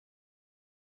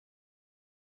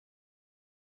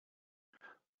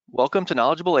Welcome to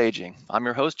Knowledgeable Aging. I'm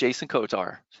your host, Jason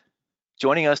Kotar.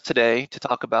 Joining us today to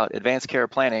talk about advanced care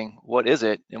planning, what is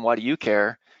it and why do you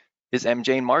care, is M.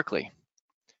 Jane Markley.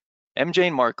 M.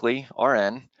 Jane Markley,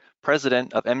 RN,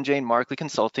 president of M. Jane Markley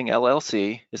Consulting,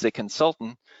 LLC, is a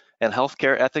consultant and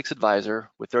healthcare ethics advisor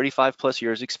with 35 plus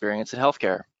years experience in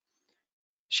healthcare.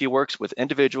 She works with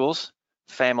individuals,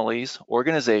 families,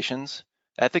 organizations,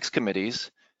 ethics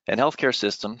committees, and healthcare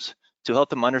systems to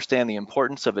help them understand the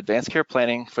importance of advanced care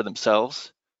planning for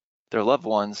themselves, their loved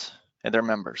ones, and their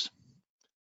members.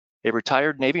 A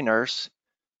retired Navy nurse,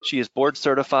 she is board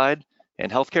certified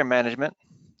in healthcare management,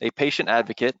 a patient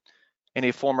advocate, and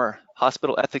a former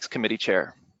hospital ethics committee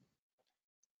chair.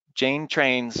 Jane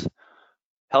trains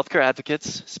healthcare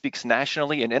advocates, speaks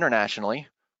nationally and internationally,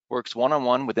 works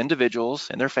one-on-one with individuals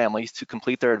and their families to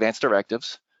complete their advanced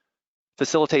directives,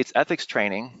 facilitates ethics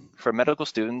training for medical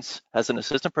students as an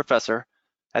assistant professor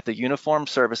at the Uniformed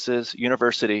Services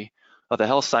University of the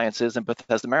Health Sciences in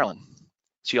Bethesda, Maryland.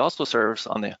 She also serves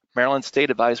on the Maryland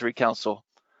State Advisory Council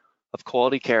of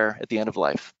Quality Care at the End of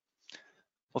Life.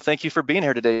 Well, thank you for being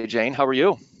here today, Jane. How are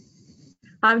you?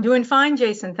 I'm doing fine,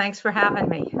 Jason. Thanks for having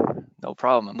me. No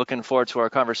problem. I'm looking forward to our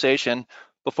conversation.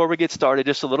 Before we get started,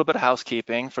 just a little bit of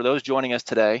housekeeping. For those joining us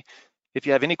today, if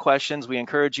you have any questions, we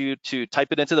encourage you to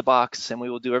type it into the box and we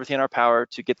will do everything in our power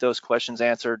to get those questions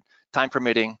answered, time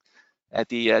permitting, at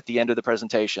the end of the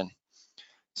presentation.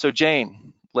 So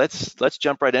Jane, let's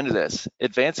jump right into this.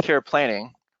 Advanced care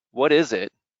planning, what is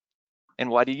it and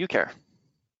why do you care?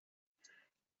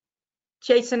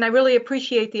 Jason, I really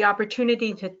appreciate the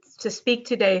opportunity to speak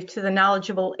today to the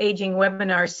Knowledgeable Aging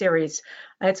webinar series.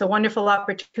 It's a wonderful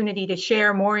opportunity to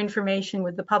share more information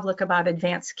with the public about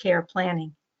advanced care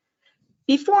planning.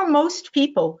 Before most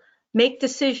people make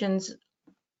decisions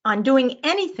on doing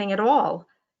anything at all,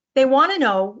 they want to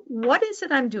know, what is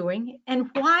it I'm doing and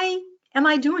why am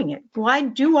I doing it? Why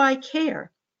do I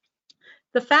care?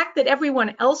 The fact that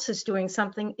everyone else is doing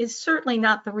something is certainly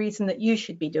not the reason that you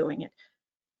should be doing it.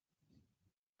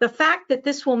 The fact that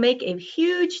this will make a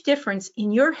huge difference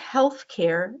in your health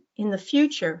care in the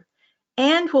future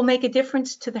and will make a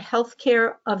difference to the health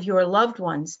care of your loved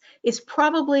ones is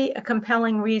probably a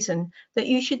compelling reason that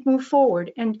you should move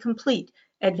forward and complete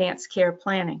advanced care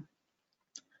planning.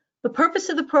 The purpose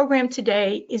of the program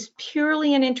today is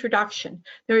purely an introduction.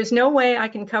 There is no way I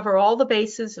can cover all the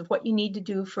bases of what you need to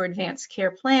do for advanced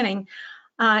care planning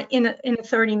in a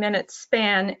 30-minute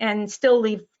span and still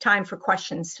leave time for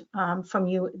questions from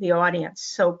you, the audience.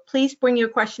 So please bring your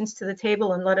questions to the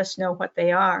table and let us know what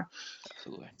they are.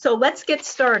 Absolutely. So let's get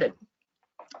started.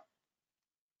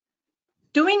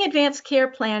 Doing advanced care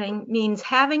planning means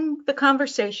having the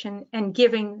conversation and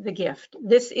giving the gift.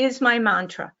 This is my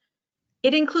mantra.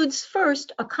 It includes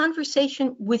first a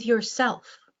conversation with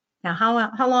yourself. Now,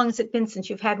 how long has it been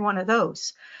since you've had one of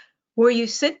those? Where you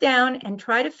sit down and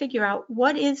try to figure out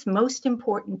what is most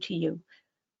important to you.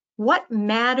 What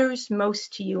matters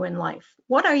most to you in life?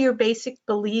 What are your basic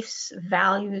beliefs,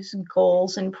 values,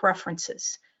 goals, and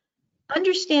preferences?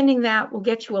 Understanding that will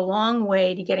get you a long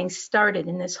way to getting started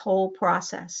in this whole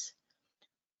process.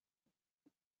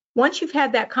 Once you've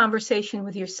had that conversation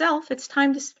with yourself, it's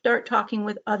time to start talking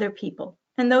with other people.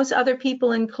 And those other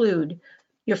people include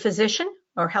your physician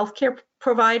or healthcare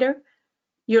provider,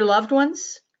 your loved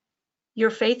ones, your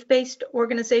faith-based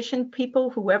organization people,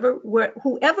 whoever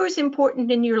is important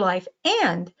in your life,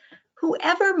 and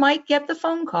whoever might get the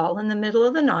phone call in the middle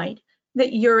of the night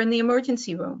that you're in the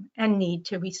emergency room and need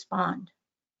to respond.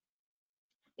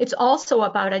 It's also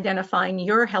about identifying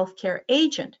your healthcare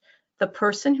agent, the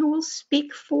person who will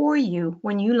speak for you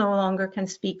when you no longer can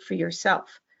speak for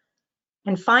yourself,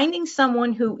 and finding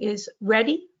someone who is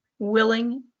ready,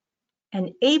 willing,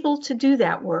 and able to do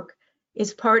that work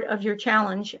is part of your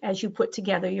challenge as you put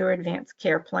together your advanced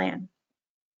care plan.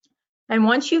 And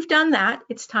once you've done that,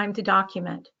 it's time to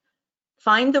document.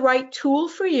 Find the right tool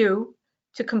for you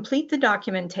to complete the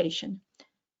documentation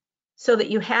so that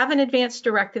you have an advanced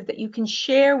directive that you can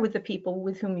share with the people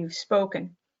with whom you've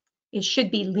spoken. It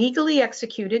should be legally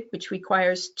executed, which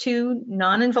requires 2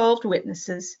 non-involved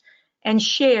witnesses, and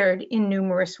shared in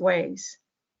numerous ways.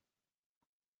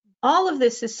 All of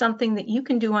this is something that you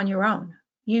can do on your own.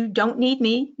 You don't need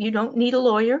me, you don't need a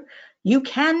lawyer. You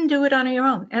can do it on your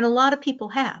own, and a lot of people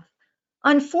have.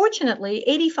 Unfortunately,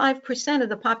 85% of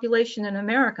the population in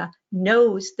America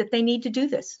knows that they need to do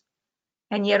this,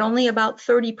 and yet only about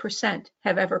 30%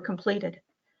 have ever completed.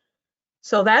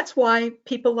 So that's why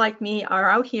people like me are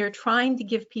out here trying to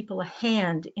give people a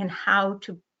hand in how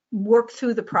to work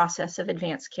through the process of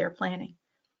advanced care planning.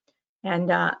 And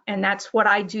that's what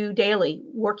I do daily,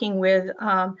 working with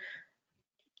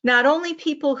not only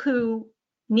people who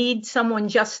need someone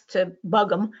just to bug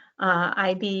them,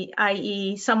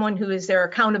 i.e. someone who is their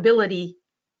accountability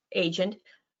agent,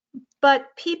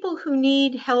 but people who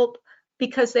need help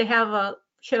because they have a,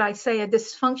 should I say, a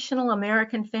dysfunctional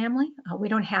American family. We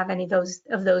don't have any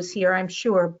of those here, I'm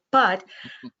sure, but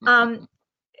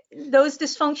those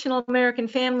dysfunctional American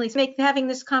families make having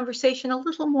this conversation a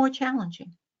little more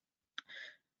challenging.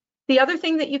 The other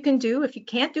thing that you can do, if you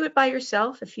can't do it by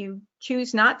yourself, if you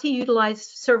choose not to utilize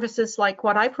services like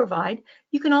what I provide,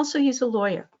 you can also use a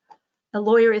lawyer. A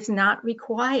lawyer is not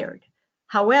required.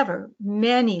 However,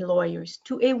 many lawyers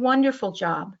do a wonderful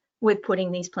job with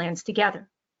putting these plans together.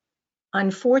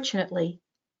 Unfortunately,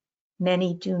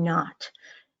 many do not.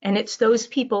 And it's those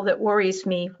people that worries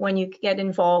me when you get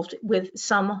involved with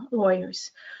some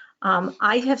lawyers.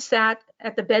 I have sat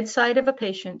at the bedside of a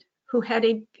patient who had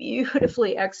a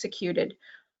beautifully executed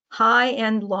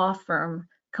high-end law firm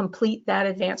complete that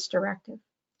advance directive.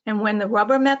 And when the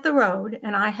rubber met the road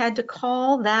and I had to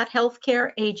call that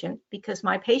healthcare agent because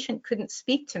my patient couldn't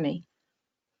speak to me,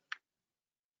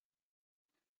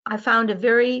 I found a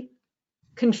very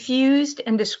confused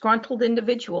and disgruntled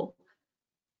individual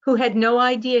who had no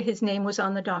idea his name was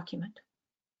on the document,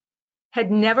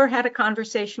 had never had a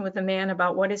conversation with a man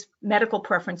about what his medical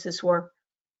preferences were,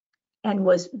 and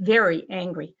was very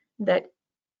angry that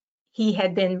he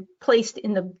had been placed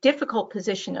in the difficult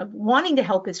position of wanting to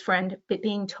help his friend, but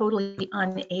being totally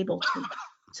unable to.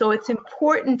 So it's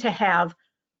important to have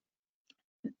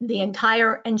the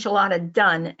entire enchilada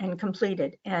done and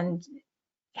completed. And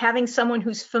having someone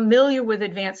who's familiar with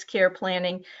advanced care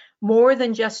planning, more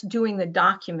than just doing the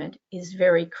document, is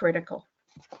very critical.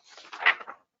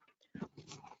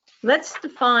 Let's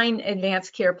define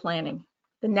advanced care planning.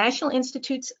 The National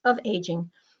Institutes of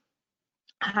Aging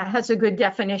has a good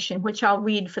definition, which I'll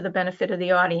read for the benefit of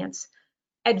the audience.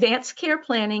 Advanced care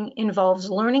planning involves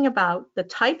learning about the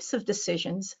types of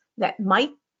decisions that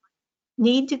might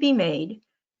need to be made,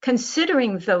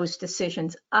 considering those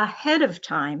decisions ahead of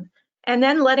time, and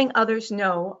then letting others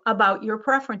know about your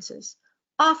preferences,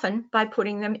 often by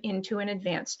putting them into an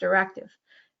advance directive.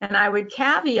 And I would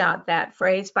caveat that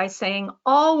phrase by saying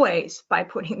always by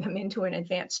putting them into an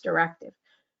advance directive.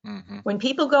 Mm-hmm. When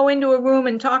people go into a room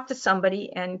and talk to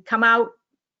somebody and come out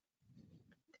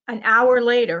an hour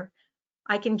later,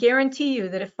 I can guarantee you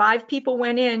that if 5 people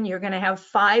went in, you're going to have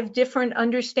 5 different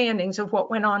understandings of what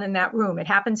went on in that room. It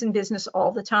happens in business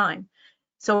all the time.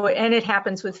 So, and it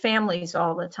happens with families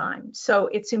all the time. So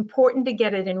it's important to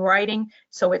get it in writing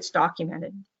so it's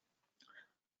documented.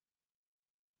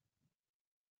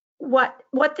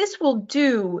 What this will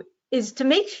do is to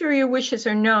make sure your wishes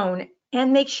are known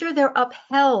and make sure they're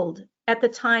upheld at the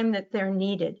time that they're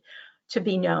needed to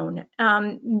be known.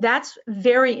 That's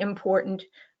very important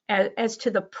as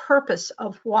to the purpose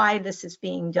of why this is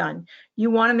being done.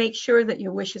 You want to make sure that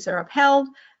your wishes are upheld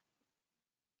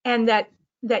and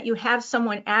that you have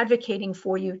someone advocating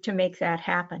for you to make that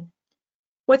happen.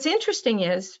 What's interesting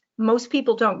is most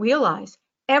people don't realize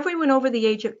everyone over the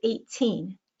age of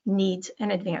 18 needs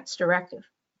an advance directive.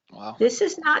 Wow. This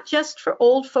is not just for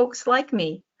old folks like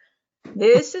me.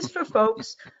 This is for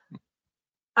folks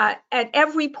at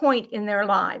every point in their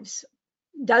lives.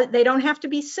 They don't have to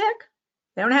be sick.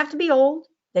 They don't have to be old.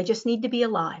 They just need to be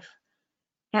alive.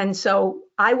 And so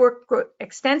I work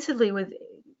extensively with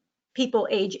people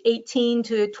age 18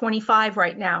 to 25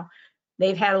 right now.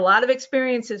 They've had a lot of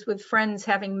experiences with friends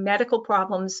having medical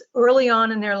problems early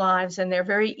on in their lives, and they're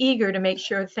very eager to make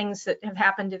sure things that have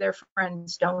happened to their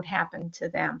friends don't happen to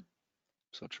them.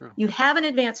 So true. You have an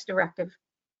advance directive,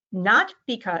 not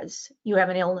because you have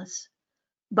an illness,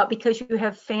 but because you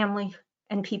have family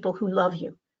and people who love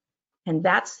you. And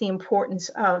that's the importance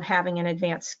of having an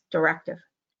advance directive.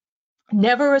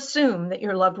 Never assume that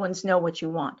your loved ones know what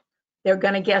you want. They're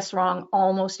going to guess wrong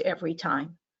almost every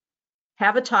time.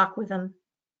 Have a talk with them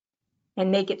and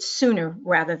make it sooner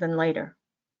rather than later.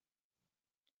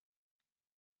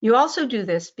 You also do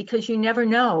this because you never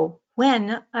know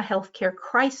when a healthcare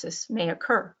crisis may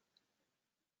occur.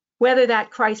 Whether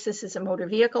that crisis is a motor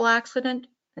vehicle accident,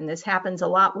 and this happens a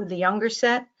lot with the younger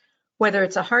set, whether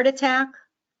it's a heart attack,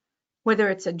 whether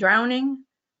it's a drowning,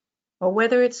 or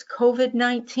whether it's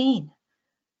COVID-19.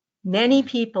 Many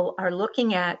people are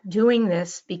looking at doing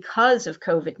this because of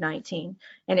COVID-19.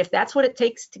 And if that's what it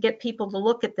takes to get people to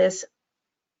look at this,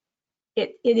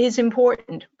 it is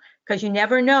important, because you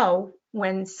never know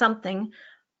when something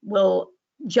will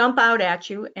jump out at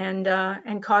you and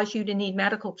cause you to need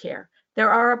medical care.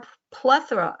 There are a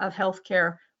plethora of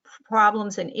healthcare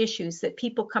problems and issues that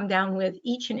people come down with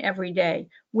each and every day,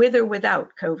 with or without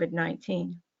COVID-19.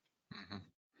 Mm-hmm.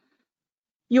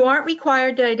 You aren't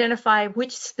required to identify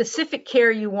which specific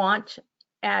care you want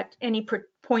at any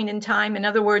point in time. In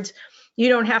other words, you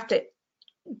don't have to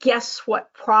guess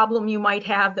what problem you might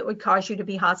have that would cause you to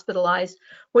be hospitalized.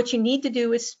 What you need to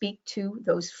do is speak to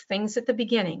those things at the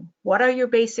beginning. What are your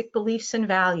basic beliefs and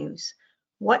values?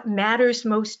 What matters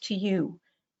most to you?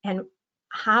 And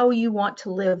how you want to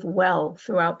live well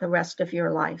throughout the rest of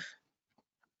your life.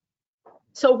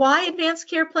 So why advanced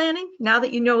care planning? Now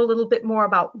that you know a little bit more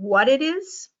about what it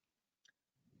is.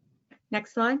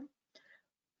 Next slide.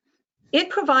 It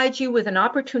provides you with an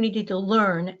opportunity to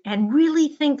learn and really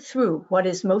think through what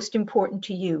is most important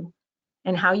to you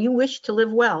and how you wish to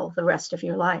live well the rest of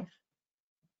your life.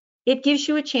 It gives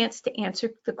you a chance to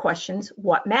answer the questions,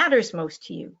 what matters most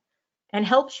to you, and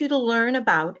helps you to learn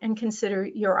about and consider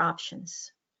your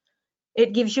options.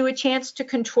 It gives you a chance to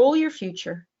control your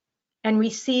future and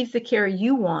receive the care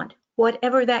you want,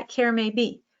 whatever that care may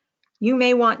be. You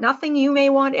may want nothing, you may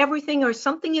want everything, or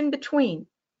something in between.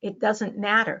 It doesn't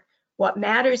matter. What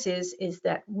matters is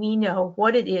that we know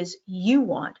what it is you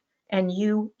want, and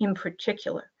you in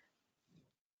particular.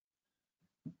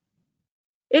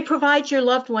 It provides your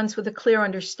loved ones with a clear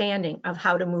understanding of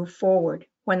how to move forward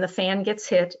when the fan gets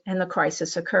hit and the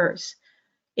crisis occurs.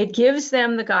 It gives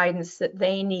them the guidance that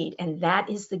they need, and that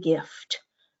is the gift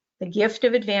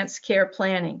of advanced care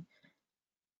planning.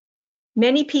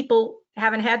 Many people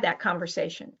haven't had that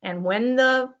conversation, and when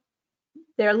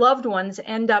their loved ones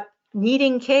end up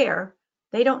needing care,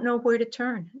 they don't know where to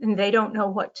turn and they don't know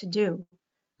what to do.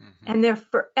 And they're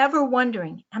forever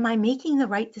wondering, am I making the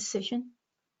right decision?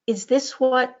 Is this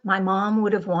what my mom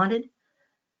would have wanted?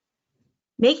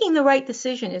 Making the right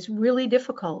decision is really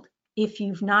difficult if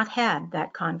you've not had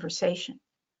that conversation.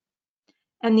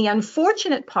 And the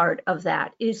unfortunate part of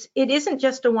that is it isn't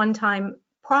just a one-time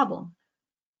problem.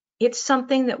 It's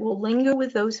something that will linger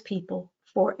with those people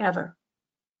forever.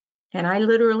 And I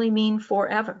literally mean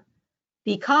forever,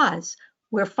 because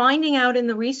we're finding out in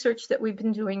the research that we've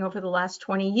been doing over the last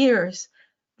 20 years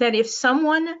that if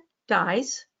someone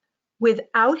dies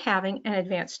without having an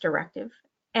advance directive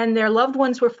and their loved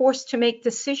ones were forced to make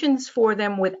decisions for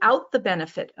them without the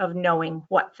benefit of knowing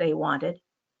what they wanted,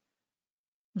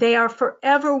 they are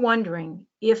forever wondering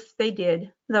if they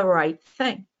did the right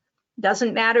thing.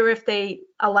 Doesn't matter if they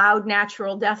allowed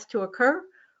natural death to occur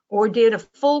or did a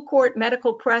full court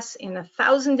medical press in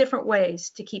 1,000 different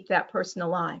ways to keep that person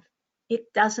alive.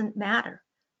 It doesn't matter.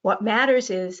 What matters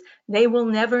is they will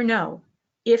never know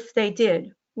if they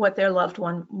did what their loved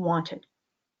one wanted.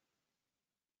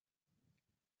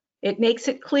 It makes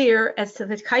it clear as to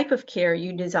the type of care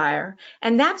you desire,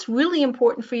 and that's really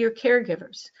important for your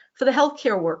caregivers, for the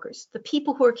healthcare workers, the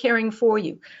people who are caring for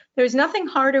you. There's nothing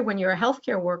harder when you're a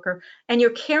healthcare worker and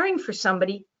you're caring for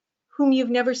somebody whom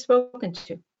you've never spoken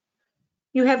to.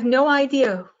 You have no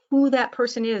idea who that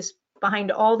person is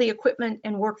behind all the equipment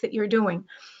and work that you're doing.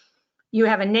 You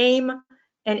have a name,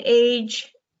 an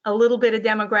age, a little bit of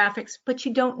demographics, but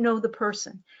you don't know the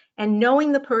person. And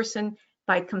knowing the person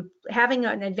by having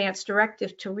an advance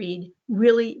directive to read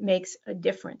really makes a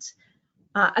difference.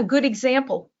 A good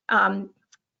example,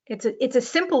 it's a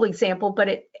simple example,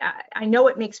 but I know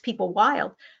it makes people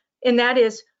wild, and that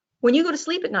is when you go to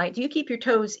sleep at night, do you keep your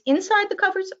toes inside the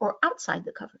covers or outside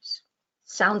the covers?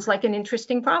 Sounds like an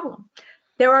interesting problem.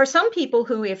 There are some people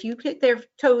who, if you put their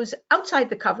toes outside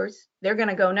the covers, they're going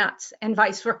to go nuts, and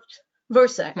vice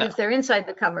versa. No. If they're inside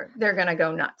the cover, they're going to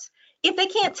go nuts. If they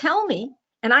can't tell me,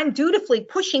 and I'm dutifully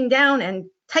pushing down and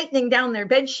tightening down their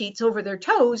bed sheets over their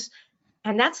toes,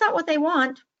 and that's not what they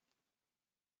want,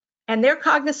 and they're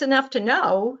cognizant enough to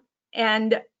know,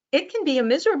 and it can be a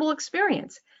miserable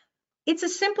experience. It's a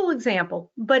simple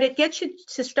example, but it gets you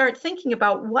to start thinking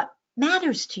about what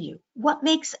matters to you, what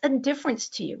makes a difference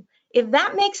to you. If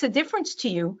that makes a difference to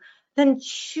you, then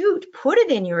shoot, put it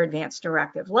in your advance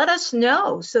directive. Let us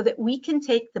know so that we can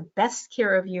take the best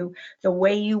care of you the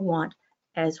way you want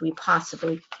as we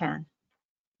possibly can.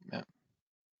 Yeah.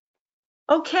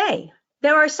 Okay,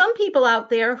 there are some people out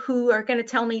there who are going to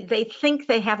tell me they think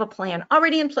they have a plan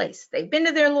already in place. They've been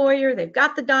to their lawyer, they've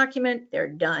got the document, they're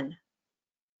done.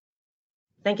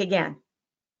 Think again.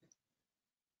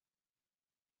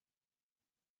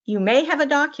 You may have a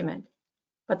document,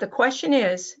 but the question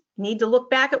is, you need to look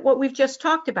back at what we've just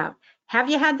talked about. Have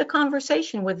you had the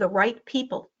conversation with the right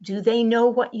people? Do they know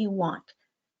what you want?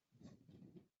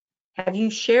 Have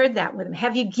you shared that with them?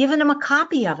 Have you given them a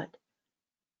copy of it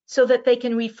so that they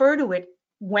can refer to it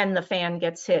when the fan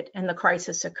gets hit and the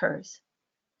crisis occurs?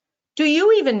 Do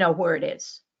you even know where it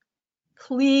is?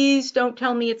 Please don't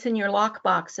tell me it's in your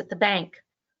lockbox at the bank,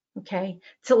 okay?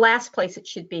 It's the last place it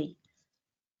should be.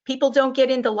 People don't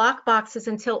get into lockboxes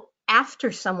until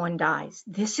after someone dies.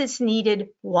 This is needed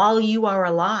while you are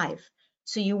alive.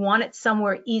 So you want it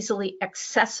somewhere easily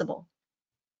accessible.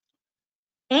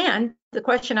 And the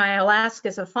question I'll ask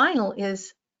as a final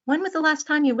is, when was the last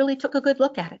time you really took a good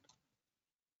look at it?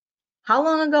 How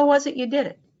long ago was it you did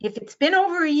it? If it's been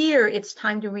over a year, it's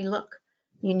time to relook.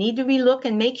 You need to relook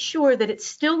and make sure that it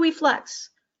still reflects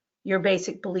your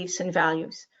basic beliefs and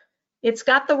values. It's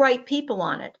got the right people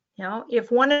on it. You know,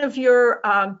 if one of your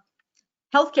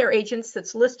healthcare agents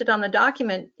that's listed on the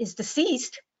document is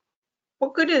deceased,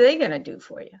 what good are they going to do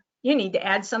for you? You need to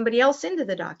add somebody else into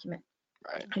the document.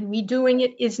 Right. And redoing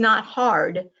it is not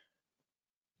hard.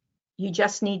 You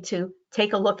just need to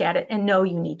take a look at it and know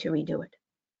you need to redo it.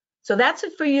 So that's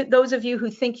it for you, those of you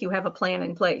who think you have a plan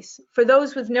in place. For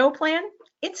those with no plan,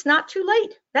 it's not too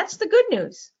late. That's the good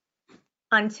news,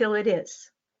 until it is.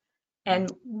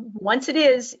 And once it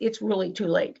is, it's really too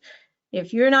late.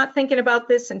 If you're not thinking about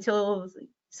this until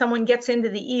someone gets into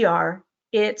the ER,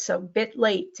 it's a bit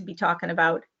late to be talking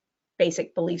about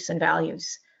basic beliefs and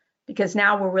values, because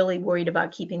now we're really worried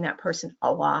about keeping that person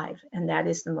alive. And that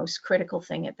is the most critical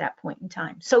thing at that point in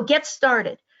time. So get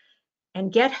started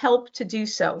and get help to do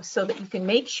so that you can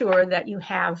make sure that you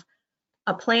have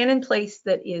a plan in place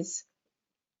that is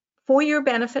for your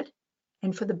benefit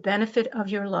and for the benefit of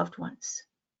your loved ones.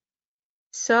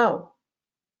 So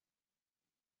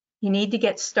you need to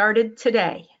get started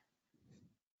today.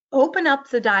 Open up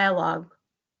the dialogue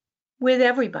with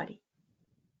everybody.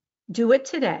 Do it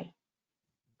today.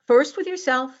 First with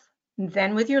yourself,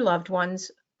 then with your loved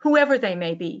ones, whoever they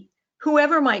may be,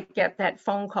 whoever might get that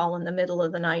phone call in the middle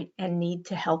of the night and need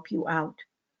to help you out.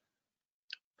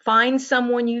 Find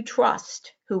someone you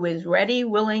trust who is ready,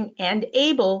 willing, and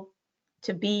able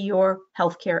to be your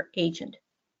healthcare agent.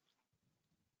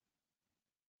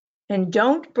 And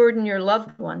don't burden your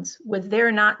loved ones with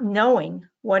their not knowing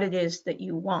what it is that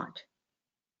you want.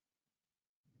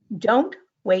 Don't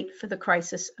wait for the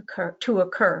crisis to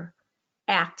occur.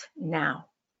 Act now.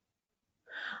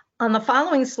 On the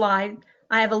following slide,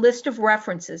 I have a list of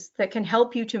references that can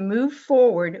help you to move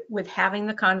forward with having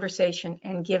the conversation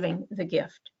and giving the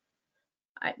gift.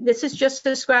 This is just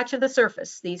a scratch of the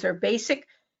surface. These are basic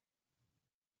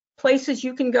places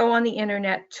you can go on the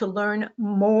internet to learn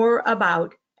more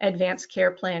about advanced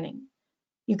care planning.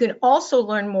 You can also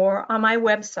learn more on my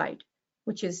website,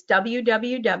 which is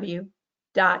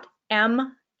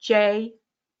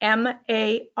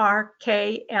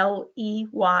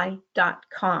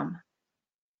www.mjmarkley.com.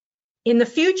 In the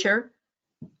future,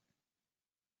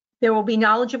 there will be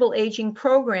knowledgeable aging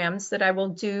programs that I will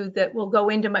do that will go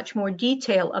into much more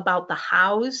detail about the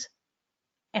hows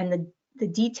and the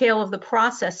detail of the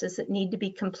processes that need to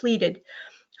be completed.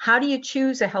 How do you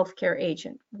choose a healthcare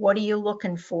agent? What are you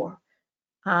looking for?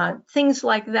 Things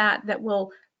like that will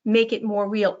make it more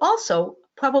real. Also,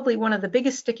 probably one of the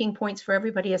biggest sticking points for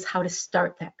everybody is how to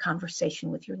start that conversation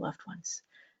with your loved ones.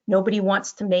 Nobody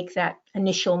wants to make that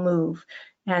initial move.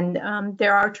 And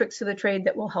there are tricks of the trade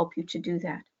that will help you to do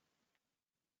that.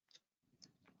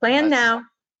 Plan now,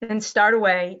 then start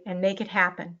away and make it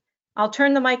happen. I'll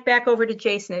turn the mic back over to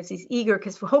Jason as he's eager,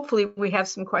 because hopefully we have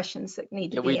some questions that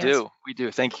need to be answered. We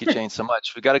do. Thank you, Jane, so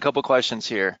much. We've got a couple questions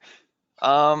here.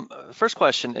 First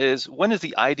question is, when is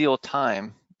the ideal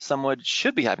time someone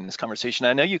should be having this conversation?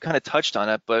 I know you kind of touched on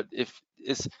it, but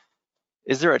is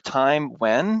there a time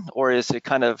when, or is it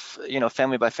kind of,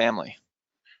 family by family?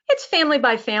 It's family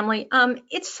by family.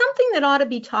 It's something that ought to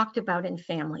be talked about in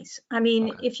families. I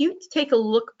mean, okay. If you take a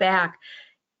look back,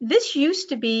 this used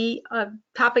to be a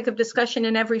topic of discussion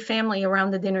in every family around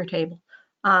the dinner table.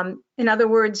 In other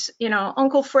words,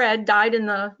 Uncle Fred died in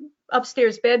the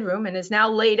upstairs bedroom and is now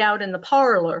laid out in the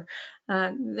parlor.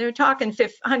 They're talking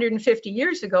 150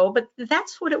 years ago, but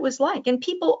that's what it was like. And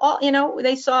people all,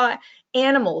 they saw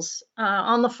animals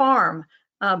on the farm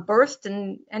birthed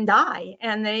and die.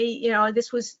 And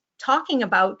this was talking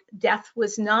about death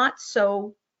was not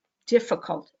so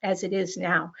difficult as it is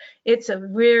now. It's a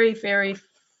very, very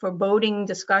foreboding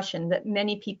discussion that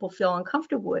many people feel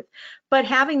uncomfortable with. But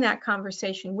having that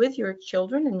conversation with your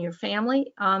children and your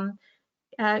family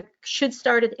should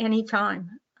start at any time.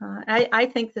 I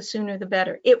think the sooner the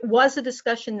better. It was a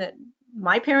discussion that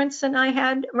my parents and I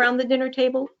had around the dinner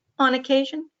table on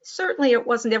occasion. Certainly it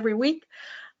wasn't every week.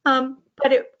 But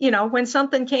when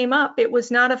something came up, it was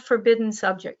not a forbidden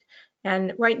subject.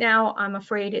 And right now, I'm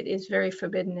afraid it is very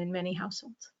forbidden in many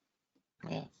households.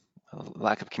 Yeah, a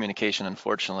lack of communication,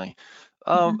 unfortunately.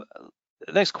 The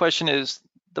next question is,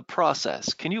 the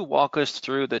process. Can you walk us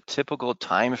through the typical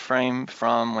time frame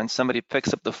from when somebody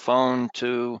picks up the phone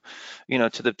to,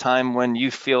 to the time when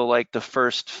you feel like the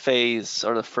first phase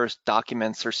or the first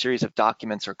documents or series of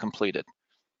documents are completed?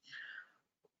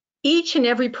 Each and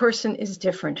every person is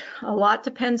different. A lot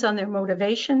depends on their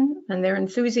motivation and their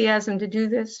enthusiasm to do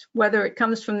this, whether it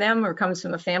comes from them or comes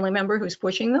from a family member who's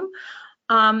pushing them.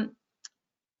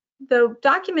 The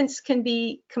documents can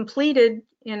be completed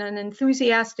in an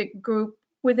enthusiastic group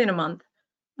within a month.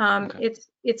 Okay.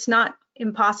 It's not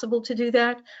impossible to do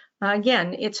that.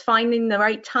 Again, it's finding the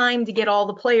right time to get all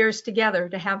the players together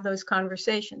to have those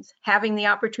conversations, having the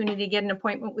opportunity to get an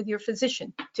appointment with your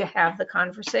physician to have the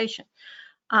conversation.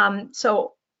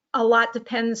 So a lot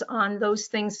depends on those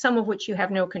things, some of which you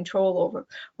have no control over.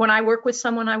 When I work with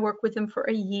someone, I work with them for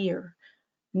a year.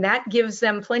 And that gives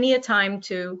them plenty of time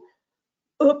to,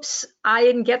 oops, I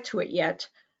didn't get to it yet.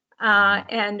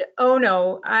 And oh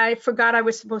no, I forgot I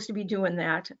was supposed to be doing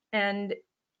that. And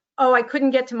oh, I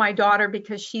couldn't get to my daughter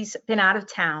because she's been out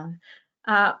of town.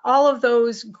 All of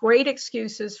those great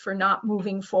excuses for not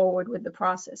moving forward with the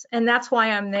process. And that's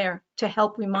why I'm there, to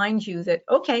help remind you that,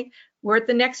 okay, we're at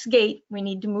the next gate, we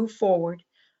need to move forward.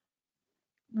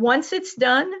 Once it's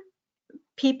done,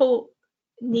 people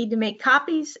need to make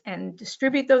copies and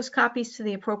distribute those copies to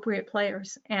the appropriate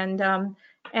players. And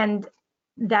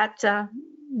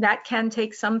that can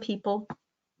take some people,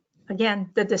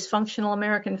 again, the dysfunctional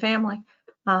American family,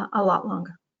 a lot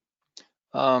longer.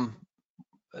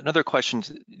 Another question,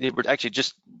 they were actually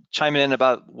just chiming in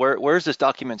about where is this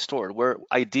document stored?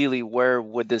 Ideally, where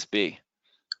would this be?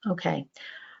 Okay.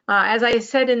 As I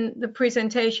said in the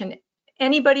presentation,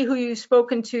 anybody who you've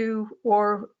spoken to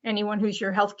or anyone who's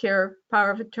your healthcare power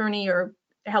of attorney or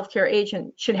healthcare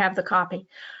agent should have the copy.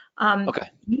 Okay.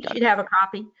 You should have a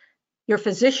copy. Your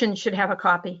physician should have a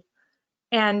copy.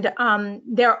 And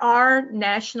there are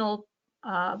national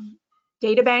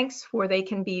data banks where they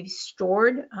can be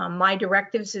stored. My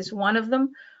Directives is one of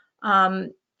them.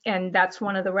 And that's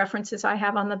one of the references I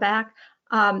have on the back.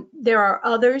 There are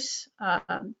others.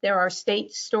 There are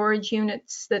state storage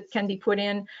units that can be put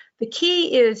in. The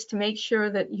key is to make sure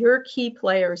that your key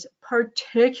players,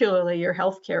 particularly your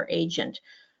healthcare agent,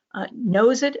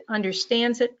 knows it,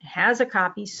 understands it, has a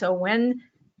copy, so when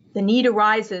the need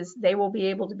arises, they will be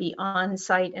able to be on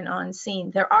site and on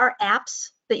scene. There are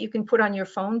apps that you can put on your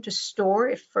phone to store.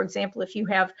 If, for example, if you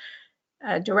have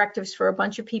directives for a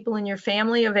bunch of people in your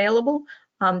family available,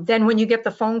 then when you get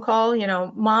the phone call,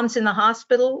 mom's in the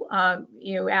hospital,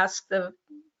 you ask the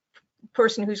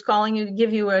person who's calling you to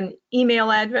give you an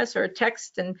email address or a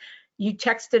text, and you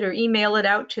text it or email it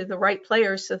out to the right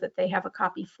players so that they have a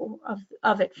copy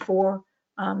of it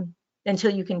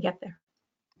until you can get there.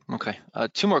 Okay,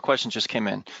 2 more questions just came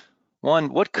in.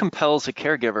 One, what compels a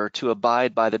caregiver to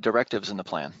abide by the directives in the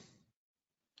plan?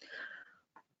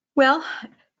 Well,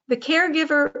 the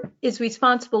caregiver is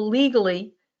responsible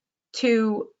legally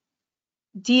to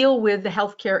deal with the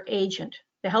healthcare agent.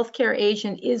 The healthcare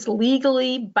agent is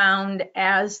legally bound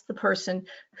as the person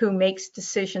who makes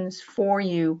decisions for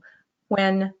you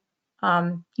when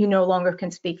you no longer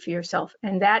can speak for yourself.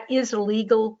 And that is a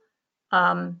legal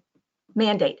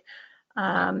mandate.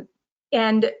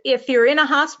 And if you're in a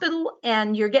hospital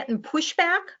and you're getting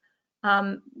pushback,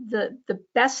 the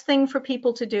best thing for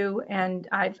people to do, and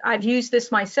I've used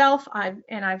this myself, I've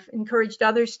encouraged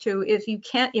others to, if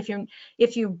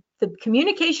the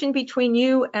communication between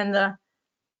you and the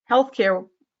healthcare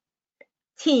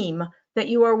team that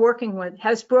you are working with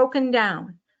has broken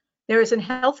down, there is a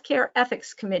healthcare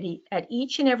ethics committee at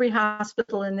each and every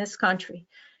hospital in this country,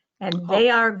 and they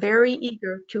are very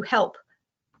eager to help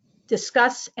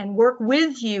discuss and work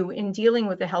with you in dealing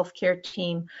with the healthcare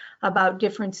team about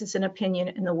differences in opinion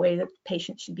and the way that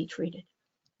patients should be treated.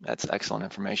 That's excellent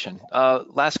information.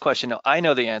 Last question. Now, I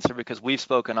know the answer because we've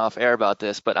spoken off air about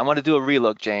this, but I want to do a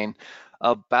relook, Jane,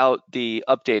 about the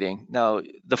updating. Now,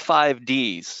 the 5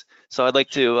 Ds. So I'd like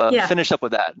to finish up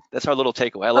with that. That's our little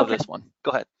takeaway. I love this one.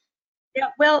 Go ahead. Yeah,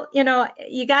 well,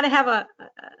 you got to have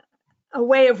a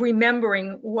way of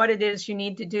remembering what it is you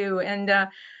need to do. And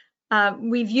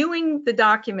reviewing the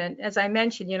document, as I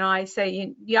mentioned, I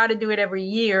say you ought to do it every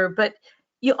year, but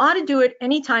you ought to do it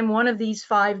anytime one of these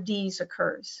 5 Ds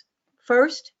occurs.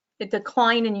 First, the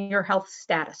decline in your health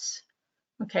status.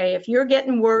 Okay, if you're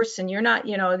getting worse and you're not,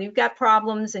 you've got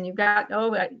problems and you've got,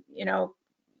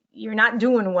 you're not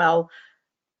doing well,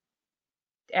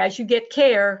 as you get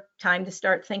care, time to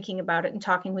start thinking about it and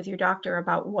talking with your doctor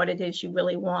about what it is you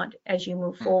really want as you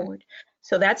move forward.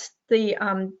 So that's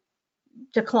the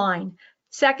decline.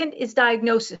 Second is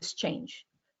diagnosis change.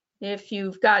 If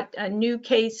you've got a new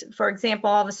case, for example,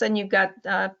 all of a sudden you've got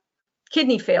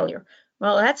kidney failure.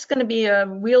 Well, that's going to be a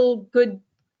real good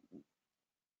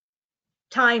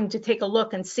time to take a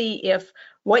look and see if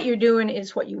what you're doing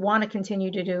is what you want to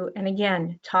continue to do. And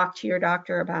again, talk to your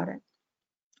doctor about it.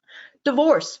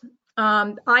 Divorce.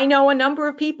 I know a number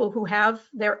of people who have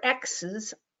their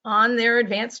exes on their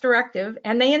advance directive,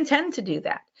 and they intend to do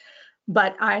that.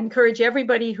 But I encourage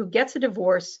everybody who gets a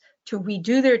divorce to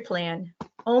redo their plan,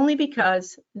 only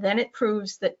because then it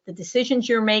proves that the decisions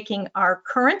you're making are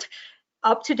current,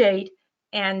 up to date,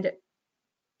 and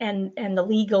the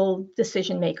legal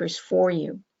decision makers for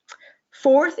you.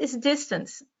 Fourth is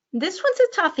distance. This one's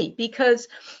a toughie because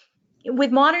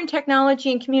with modern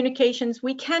technology and communications,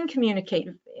 we can communicate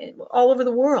all over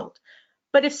the world.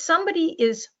 But if somebody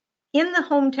is in the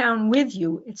hometown with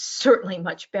you, it's certainly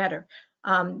much better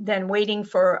than waiting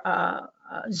for a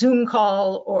Zoom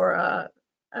call or a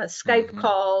Skype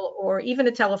call or even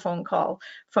a telephone call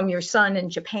from your son in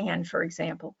Japan, for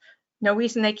example. No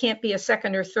reason they can't be a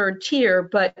second or third tier,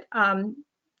 but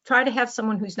try to have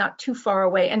someone who's not too far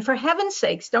away. And for heaven's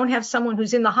sakes, don't have someone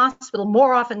who's in the hospital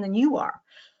more often than you are.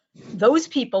 Those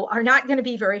people are not going to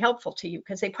be very helpful to you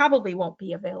because they probably won't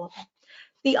be available.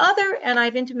 The other, and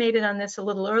I've intimated on this a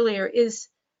little earlier, is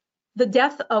the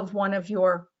death of one of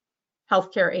your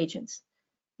healthcare agents.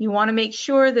 You want to make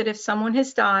sure that if someone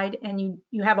has died and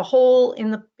you have a hole in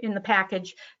the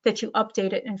package, that you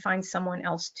update it and find someone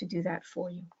else to do that for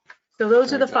you. So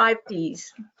those are the 5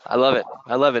 Ds. I love it.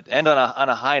 I love it. And on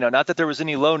a high note, not that there was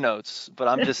any low notes, but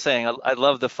I'm just saying I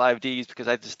love the 5 Ds because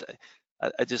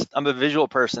I'm a visual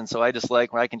person, so I just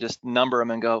like where I can just number them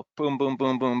and go boom, boom,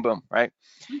 boom, boom, boom, right?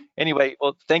 Anyway,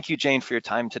 well, thank you, Jane, for your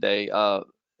time today.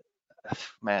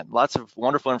 Man, lots of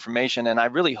wonderful information, and I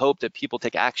really hope that people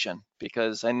take action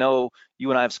because I know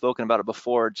you and I have spoken about it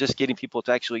before. Just getting people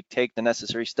to actually take the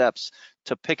necessary steps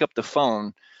to pick up the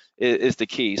phone is the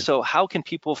key. So how can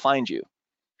people find you?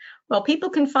 Well,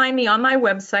 people can find me on my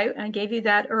website. I gave you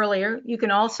that earlier. You can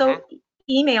also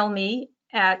email me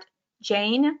at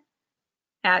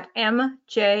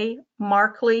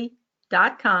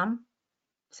jane@mjmarkley.com,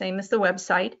 same as the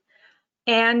website.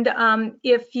 And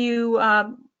if you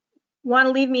want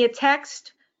to leave me a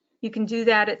text, you can do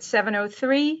that at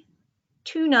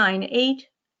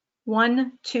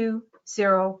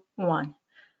 703-298-1201.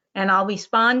 And I'll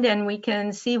respond and we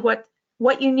can see what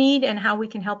you need and how we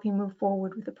can help you move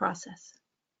forward with the process.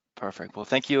 Perfect. Well,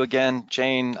 thank you again,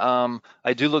 Jane.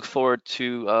 I do look forward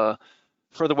to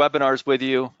further webinars with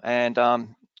you. And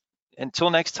until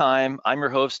next time, I'm your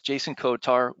host, Jason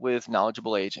Kotar with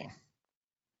Knowledgeable Aging.